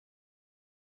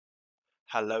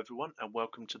Hello everyone and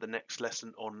welcome to the next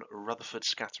lesson on Rutherford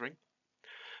scattering.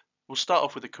 We'll start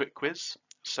off with a quick quiz,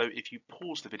 so if you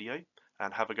pause the video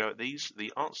and have a go at these,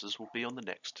 the answers will be on the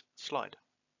next slide.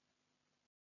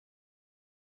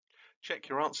 Check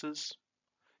your answers.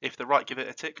 If they're right, give it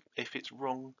a tick. If it's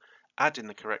wrong, add in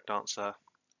the correct answer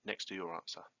next to your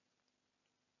answer.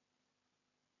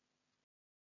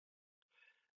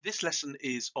 This lesson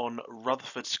is on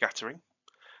Rutherford scattering,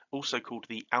 also called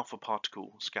the alpha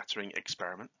particle scattering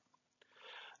experiment.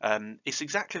 It's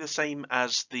exactly the same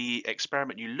as the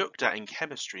experiment you looked at in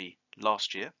chemistry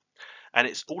last year, and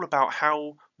it's all about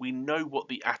how we know what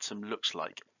the atom looks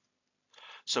like.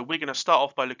 So we're going to start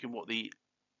off by looking what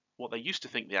they used to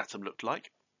think the atom looked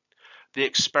like, the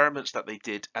experiments that they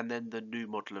did, and then the new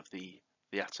model of the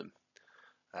atom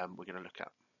we're going to look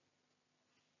at.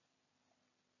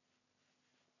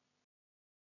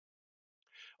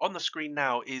 On the screen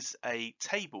now is a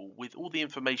table with all the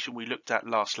information we looked at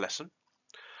last lesson.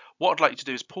 What I'd like you to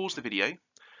do is pause the video,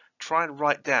 try and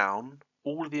write down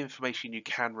all of the information you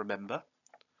can remember.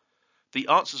 The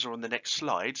answers are on the next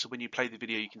slide, so when you play the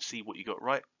video you can see what you got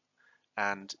right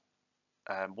and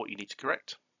what you need to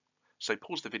correct. So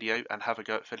pause the video and have a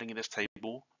go at filling in this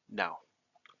table now.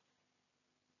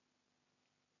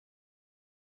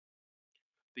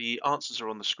 The answers are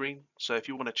on the screen, so if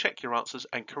you want to check your answers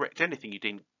and correct anything you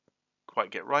didn't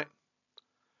quite get right,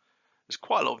 there's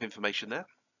quite a lot of information there,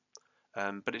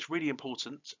 but it's really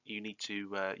important. You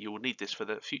will need this for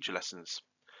the future lessons.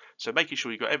 So making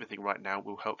sure you got everything right now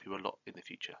will help you a lot in the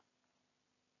future.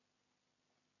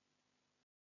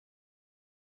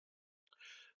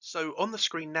 So on the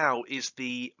screen now is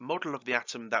the model of the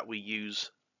atom that we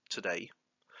use today.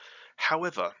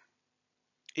 However,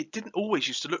 it didn't always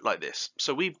used to look like this.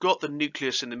 So we've got the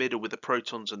nucleus in the middle with the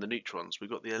protons and the neutrons. We've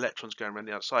got the electrons going around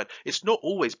the outside. It's not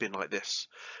always been like this.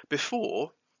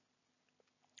 Before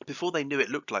they knew it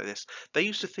looked like this, they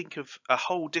used to think of a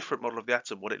whole different model of the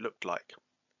atom, what it looked like.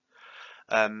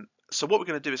 So what we're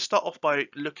going to do is start off by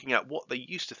looking at what they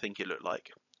used to think it looked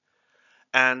like.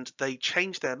 And they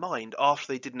changed their mind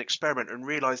after they did an experiment and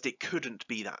realized it couldn't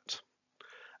be that.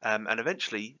 And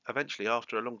eventually,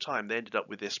 after a long time, they ended up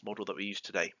with this model that we use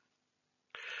today.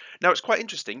 Now, it's quite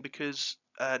interesting because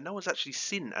no one's actually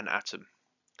seen an atom.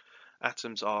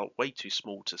 Atoms are way too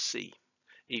small to see,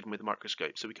 even with a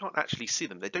microscope, so we can't actually see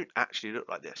them. They don't actually look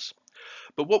like this.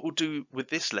 But what we'll do with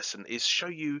this lesson is show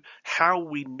you how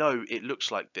we know it looks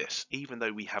like this, even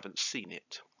though we haven't seen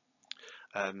it.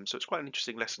 So it's quite an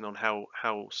interesting lesson on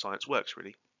how science works,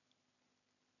 really.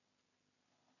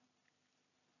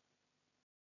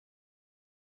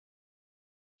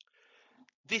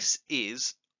 This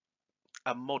is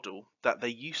a model that they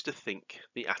used to think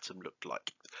the atom looked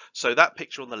like. So that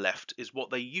picture on the left is what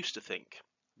they used to think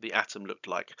the atom looked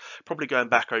like, probably going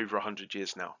back over 100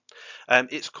 years now.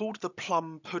 It's called the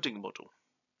Plum pudding model.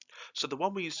 So the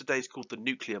one we use today is called the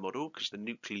nuclear model because the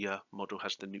nuclear model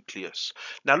has the nucleus.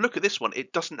 Now look at this one,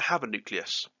 it doesn't have a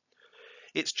nucleus.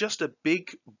 It's just a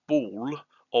big ball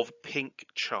of pink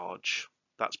charge.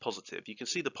 That's positive. You can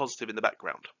see the positive in the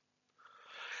background.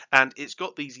 And it's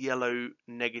got these yellow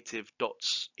negative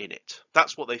dots in it.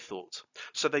 That's what they thought.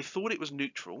 So they thought it was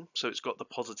neutral, so it's got the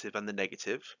positive and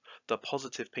the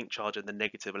positive pink charge and the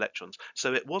negative electrons.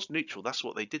 So it was neutral, that's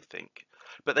what they did think.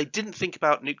 But they didn't think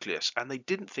about nucleus, and they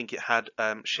didn't think it had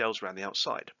shells around the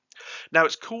outside. Now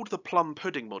it's called the plum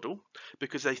pudding model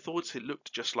because they thought it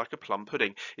looked just like a plum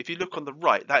pudding. If you look on the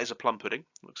right, that is a plum pudding.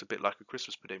 It looks a bit like a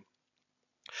Christmas pudding.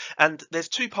 And there's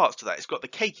two parts to that. It's got the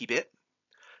cakey bit,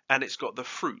 and it's got the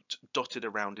fruit dotted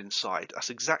around inside. That's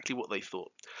exactly what they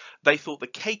thought. They thought the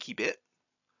cakey bit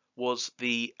was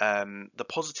the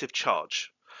positive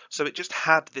charge. So it just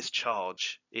had this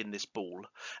charge in this ball,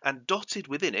 and dotted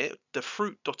within it, the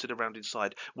fruit dotted around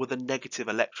inside, were the negative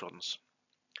electrons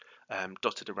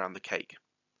dotted around the cake.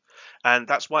 And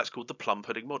that's why it's called the plum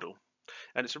pudding model.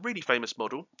 And it's a really famous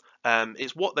model.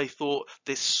 It's what they thought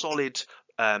this solid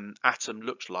atom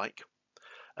looked like.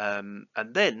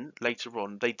 And then later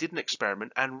on, they did an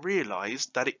experiment and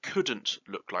realized that it couldn't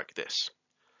look like this.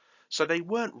 So they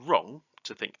weren't wrong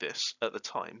to think this at the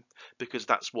time, because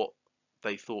that's what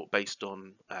they thought based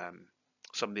on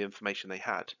some of the information they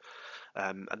had.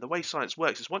 And the way science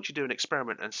works is once you do an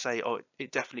experiment and say, oh,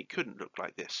 it definitely couldn't look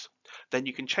like this, then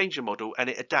you can change your model and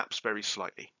it adapts very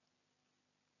slightly.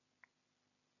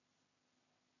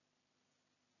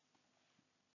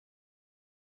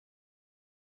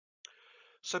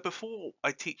 So before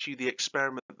I teach you the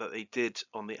experiment that they did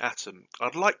on the atom,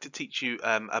 I'd like to teach you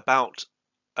about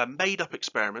a made-up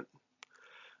experiment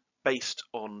based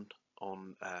on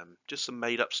just some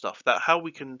made-up stuff, that how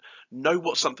we can know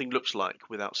what something looks like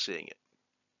without seeing it.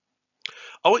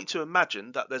 I want you to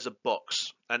imagine that there's a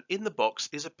box, and in the box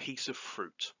is a piece of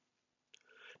fruit.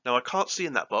 Now I can't see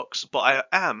in that box, but I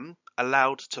am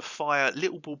allowed to fire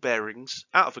little ball bearings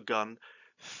out of a gun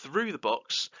through the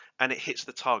box, and it hits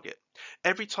the target.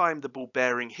 Every time the ball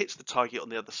bearing hits the target on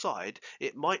the other side,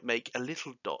 it might make a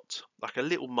little dot, like a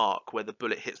little mark where the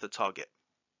bullet hits the target.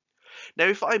 Now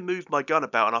if I move my gun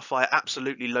about and I fire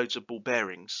absolutely loads of ball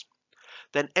bearings,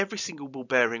 then every single ball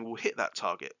bearing will hit that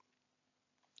target.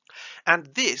 And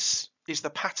this is the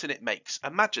pattern it makes.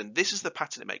 Imagine this is the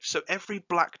pattern it makes. So every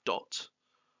black dot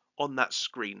on that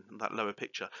screen, that lower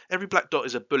picture, every black dot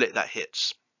is a bullet that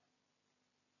hits.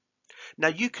 Now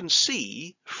you can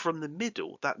see from the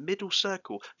middle, that middle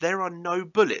circle, there are no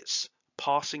bullets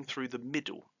passing through the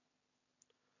middle.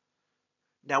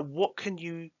 Now what can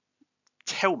you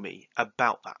tell me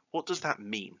about that? What does that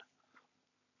mean?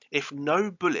 If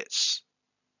no bullets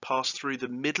pass through the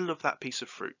middle of that piece of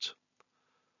fruit,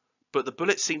 but the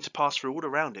bullets seem to pass through all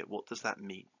around it, what does that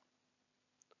mean?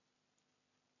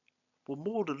 Well,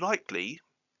 more than likely,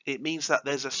 it means that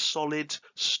there's a solid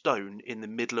stone in the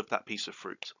middle of that piece of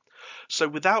fruit. So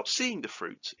without seeing the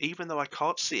fruit, even though I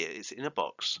can't see it, it's in a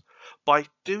box, by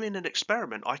doing an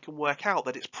experiment, I can work out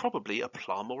that it's probably a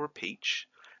plum or a peach,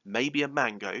 maybe a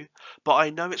mango, but I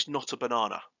know it's not a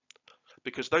banana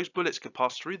because those bullets can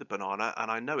pass through the banana and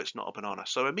I know it's not a banana.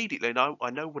 So immediately now I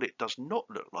know what it does not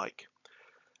look like,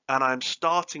 and I'm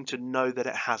starting to know that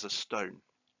it has a stone.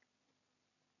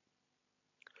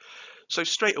 So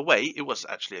straight away, it was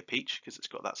actually a peach because it's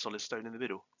got that solid stone in the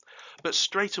middle. But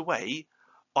straight away,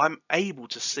 I'm able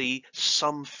to see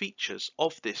some features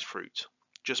of this fruit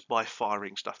just by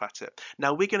firing stuff at it.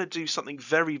 Now we're going to do something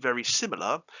very, very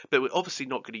similar, but we're obviously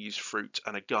not going to use fruit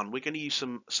and a gun. We're going to use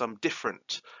some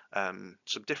different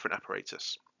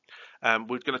apparatus. We're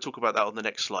going to talk about that on the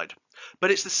next slide.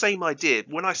 But it's the same idea.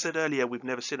 When I said earlier we've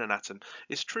never seen an atom,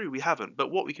 it's true we haven't.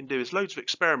 But what we can do is loads of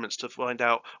experiments to find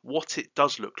out what it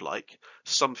does look like,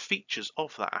 some features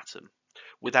of that atom,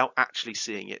 without actually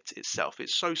seeing it itself.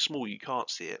 It's so small you can't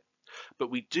see it.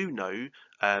 But we do know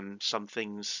some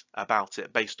things about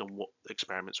it based on what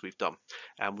experiments we've done.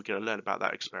 And we're going to learn about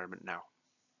that experiment now.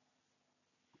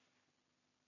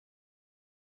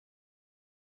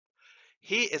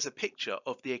 Here is a picture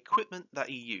of the equipment that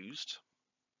he used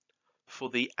for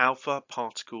the alpha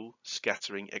particle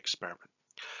scattering experiment.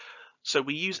 So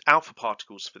we use alpha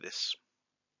particles for this.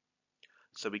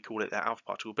 So we call it the alpha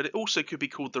particle, but it also could be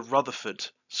called the Rutherford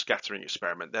Scattering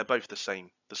Experiment. They're both the same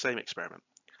experiment.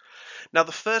 Now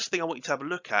the first thing I want you to have a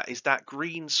look at is that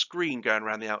green screen going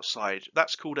around the outside.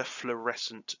 That's called a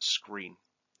fluorescent screen.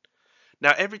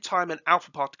 Now every time an alpha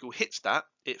particle hits that,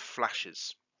 it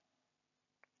flashes.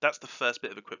 That's the first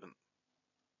bit of equipment.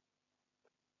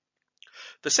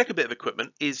 The second bit of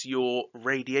equipment is your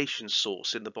radiation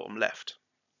source in the bottom left.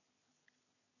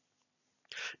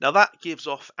 Now that gives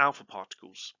off alpha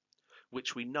particles,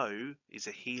 which we know is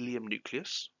a helium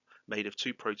nucleus made of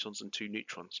 2 protons and 2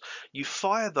 neutrons. You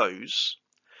fire those,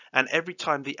 and every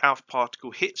time the alpha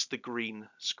particle hits the green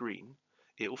screen,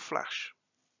 it will flash.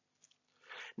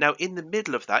 Now in the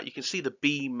middle of that, you can see the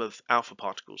beam of alpha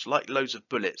particles, like loads of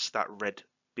bullets, that red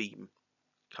beam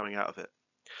coming out of it.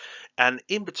 And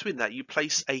in between that, you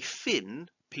place a thin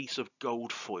piece of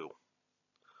gold foil.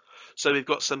 So we've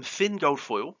got some thin gold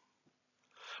foil,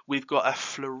 we've got a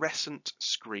fluorescent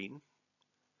screen,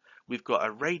 we've got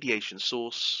a radiation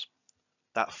source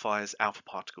that fires alpha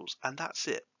particles, and that's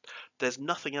it. There's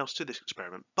nothing else to this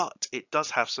experiment, but it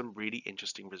does have some really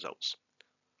interesting results.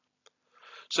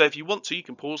 So if you want to, you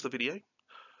can pause the video,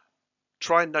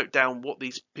 try and note down what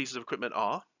these pieces of equipment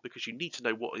are, because you need to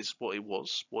know what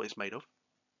it's made of,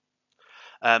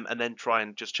 and then try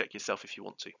and just check yourself if you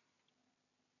want to.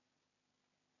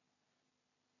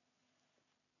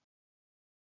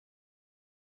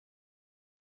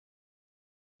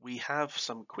 We have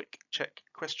some quick check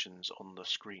questions on the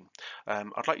screen.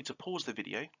 I'd like you to pause the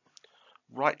video,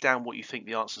 write down what you think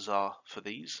the answers are for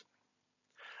these,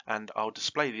 and I'll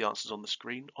display the answers on the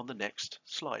screen on the next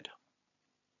slide.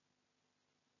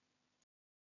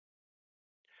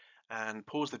 And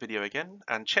pause the video again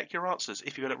and check your answers.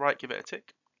 If you got it right, give it a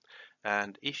tick.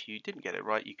 And if you didn't get it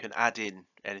right, you can add in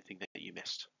anything that you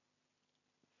missed.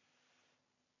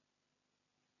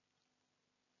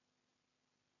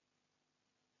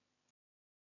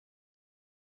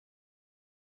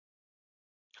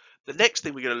 The next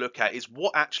thing we're going to look at is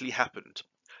what actually happened.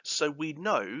 So we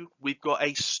know we've got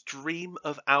a stream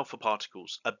of alpha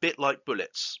particles, a bit like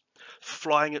bullets,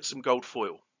 flying at some gold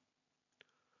foil.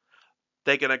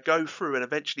 They're going to go through and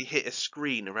eventually hit a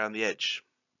screen around the edge.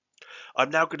 I'm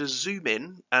now going to zoom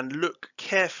in and look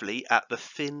carefully at the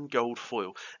thin gold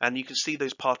foil, and you can see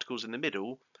those particles in the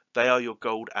middle. They are your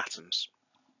gold atoms.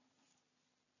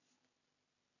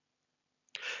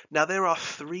 Now there are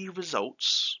 3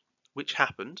 results which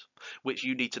happened, which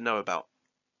you need to know about.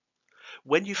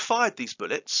 When you fired these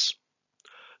bullets,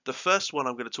 the first one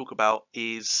I'm going to talk about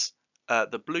is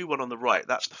the blue one on the right.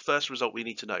 That's the first result we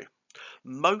need to know.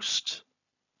 Most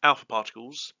alpha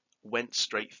particles went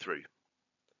straight through.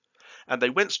 And they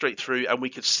went straight through, and we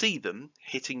could see them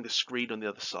hitting the screen on the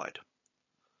other side.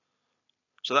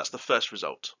 So that's the first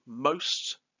result.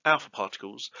 Most alpha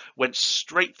particles went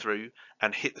straight through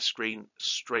and hit the screen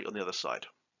straight on the other side.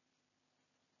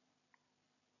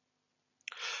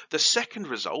 The second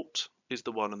result is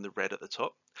the one on the red at the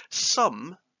top.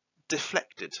 Some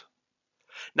deflected.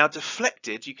 Now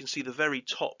deflected, you can see the very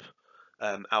top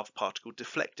alpha particle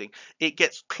deflecting. It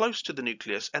gets close to the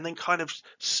nucleus and then kind of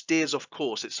steers off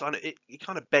course. It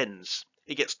kind of bends.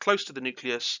 It gets close to the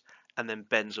nucleus and then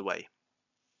bends away.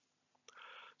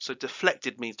 So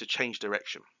deflected means to change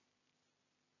direction.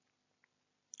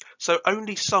 So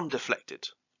only some deflected.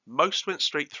 Most went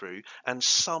straight through and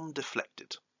some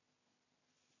deflected.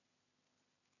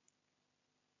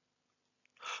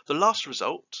 The last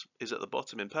result is at the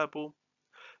bottom in purple.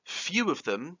 Few of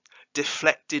them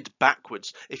deflected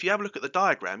backwards. If you have a look at the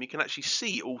diagram, you can actually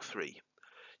see all 3.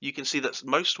 You can see that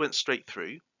most went straight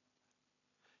through.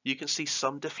 You can see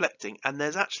some deflecting, and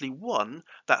there's actually one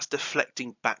that's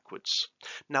deflecting backwards.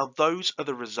 Now those are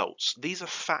the results. These are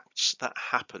facts that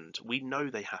happened. We know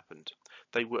they happened.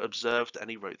 They were observed and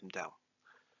he wrote them down.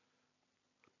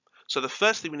 So the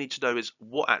first thing we need to know is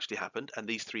what actually happened, and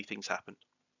these 3 things happened.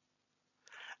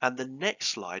 And the next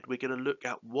slide, we're going to look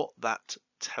at what that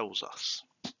tells us.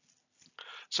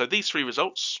 So these 3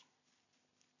 results,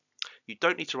 you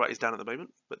don't need to write these down at the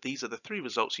moment, but these are the 3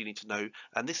 results you need to know,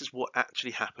 and this is what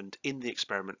actually happened in the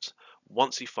experiment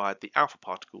once he fired the alpha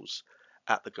particles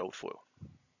at the gold foil.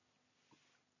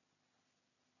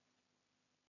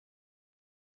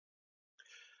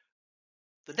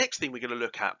 The next thing we're going to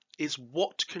look at is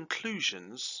what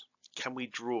conclusions can we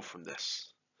draw from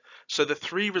this. So the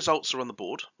 3 results are on the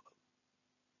board.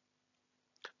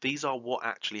 These are what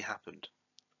actually happened.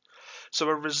 So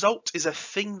a result is a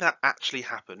thing that actually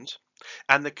happened,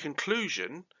 and the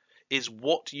conclusion is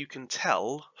what you can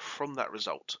tell from that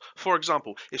result. For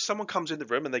example, if someone comes in the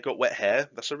room and they got wet hair,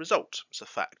 that's a result. It's a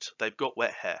fact. They've got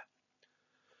wet hair.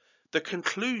 The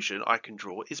conclusion I can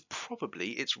draw is probably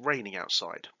it's raining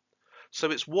outside.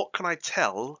 So it's what can I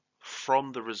tell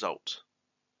from the result.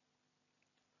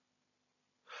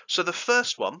 So the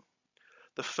first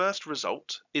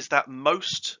result is that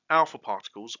most alpha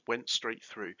particles went straight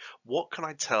through. What can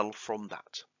I tell from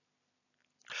that?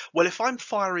 Well, if I'm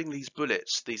firing these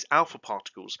bullets, these alpha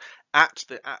particles, at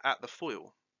the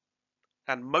foil,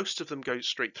 and most of them go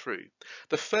straight through,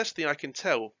 the first thing I can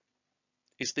tell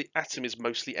is the atom is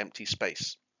mostly empty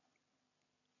space.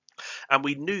 And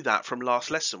we knew that from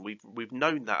last lesson. We've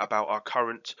known that about our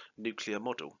current nuclear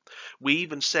model. We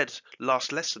even said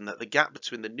last lesson that the gap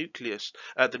between the nucleus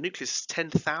is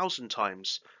 10,000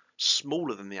 times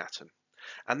smaller than the atom.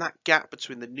 And that gap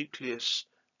between the nucleus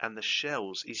and the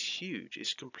shells is huge.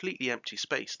 It's completely empty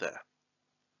space there.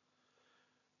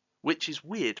 Which is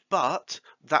weird, but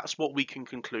that's what we can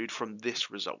conclude from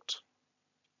this result.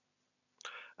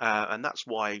 And that's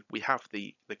why we have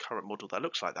the current model that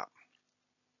looks like that.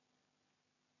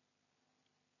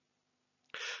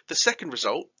 The second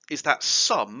result is that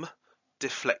some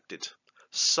deflected.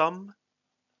 Some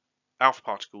alpha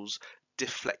particles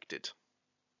deflected.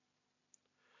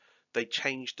 They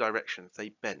changed direction.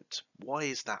 They bent. Why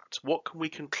is that? What can we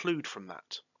conclude from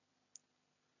that?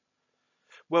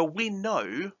 Well, we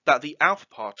know that the alpha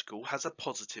particle has a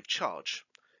positive charge.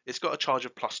 It's got a charge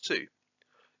of +2.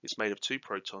 It's made of 2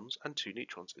 protons and 2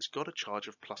 neutrons. It's got a charge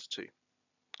of +2.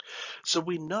 So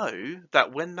we know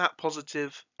that when that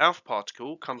positive alpha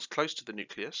particle comes close to the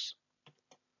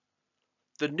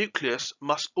nucleus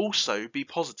must also be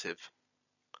positive.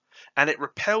 And it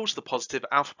repels the positive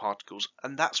alpha particles,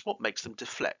 and that's what makes them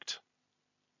deflect.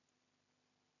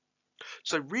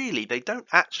 So really, they don't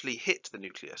actually hit the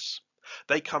nucleus.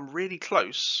 They come really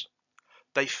close,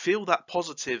 they feel that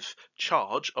positive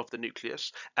charge of the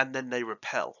nucleus, and then they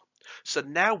repel. So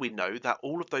now we know that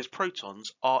all of those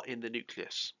protons are in the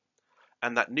nucleus,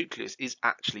 and that nucleus is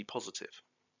actually positive.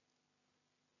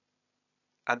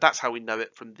 And that's how we know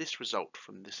it from this result,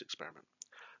 from this experiment.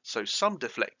 So some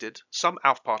deflected, some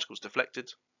alpha particles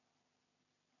deflected,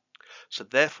 so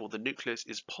therefore the nucleus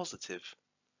is positive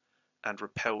and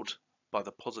repelled by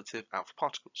the positive alpha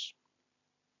particles.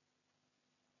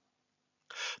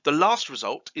 The last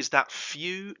result is that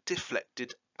few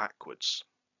deflected backwards.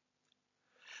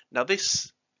 Now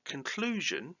this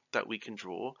conclusion that we can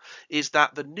draw is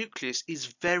that the nucleus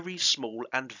is very small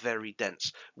and very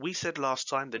dense. We said last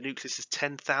time the nucleus is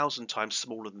 10,000 times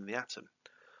smaller than the atom.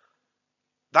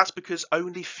 That's because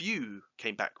only few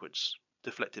came backwards,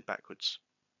 deflected backwards.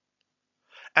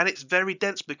 And it's very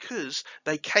dense because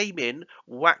they came in,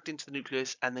 whacked into the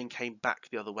nucleus, and then came back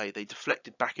the other way. They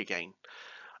deflected back again.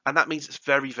 And that means it's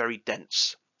very, very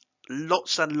dense.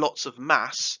 Lots and lots of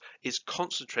mass is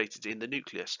concentrated in the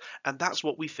nucleus. And that's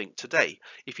what we think today.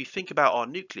 If you think about our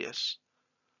nucleus,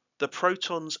 the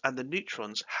protons and the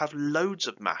neutrons have loads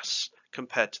of mass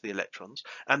compared to the electrons,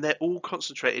 and they're all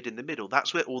concentrated in the middle.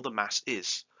 That's where all the mass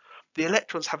is. The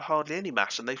electrons have hardly any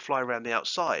mass and they fly around the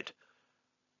outside.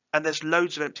 And there's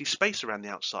loads of empty space around the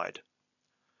outside.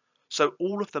 So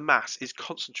all of the mass is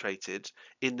concentrated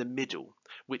in the middle,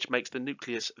 which makes the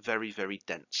nucleus very, very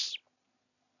dense.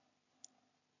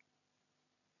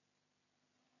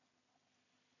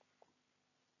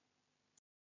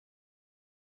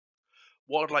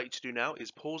 What I'd like you to do now is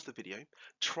pause the video,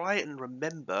 try and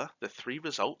remember the 3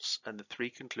 results and the 3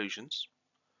 conclusions.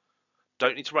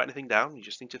 Don't need to write anything down, you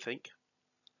just need to think.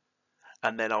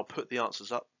 And then I'll put the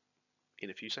answers up in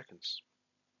a few seconds.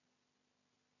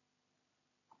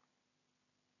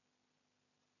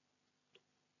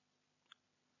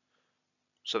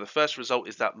 So the first result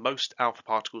is that most alpha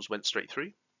particles went straight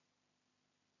through.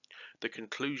 The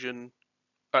conclusion,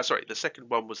 the second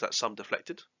one was that some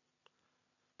deflected.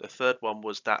 The third one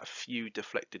was that few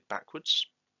deflected backwards.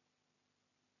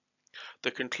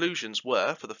 The conclusions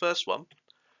were, for the first one,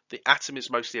 the atom is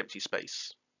mostly empty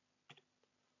space.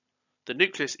 The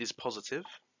nucleus is positive,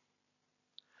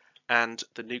 and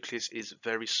the nucleus is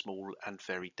very small and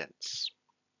very dense.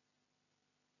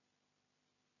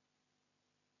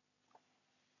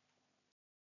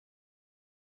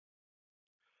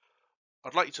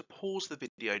 I'd like you to pause the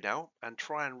video now and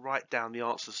try and write down the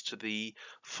answers to the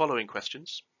following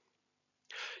questions.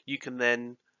 You can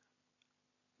then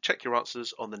check your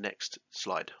answers on the next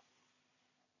slide.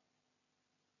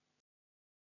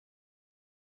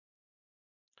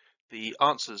 The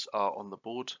answers are on the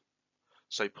board,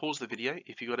 so pause the video.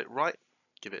 If you got it right,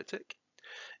 give it a tick.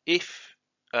 If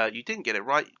you didn't get it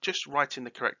right, just write in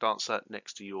the correct answer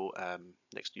next to your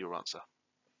answer.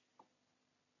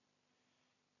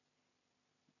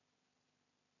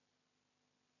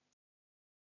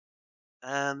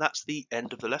 And that's the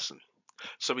end of the lesson.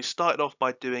 So we started off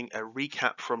by doing a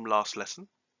recap from last lesson.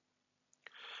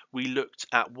 We looked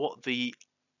at what the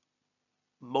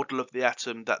model of the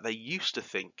atom that they used to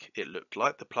think it looked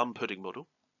like, the plum pudding model.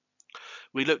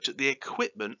 We looked at the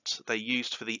equipment they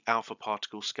used for the alpha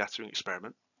particle scattering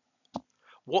experiment,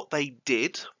 what they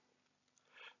did,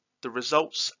 the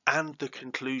results and the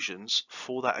conclusions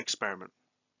for that experiment.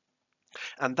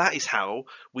 And that is how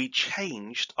we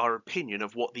changed our opinion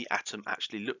of what the atom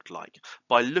actually looked like,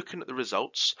 by looking at the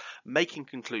results, making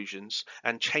conclusions,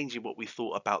 and changing what we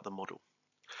thought about the model.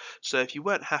 So if you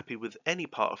weren't happy with any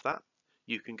part of that,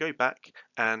 you can go back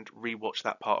and rewatch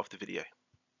that part of the video.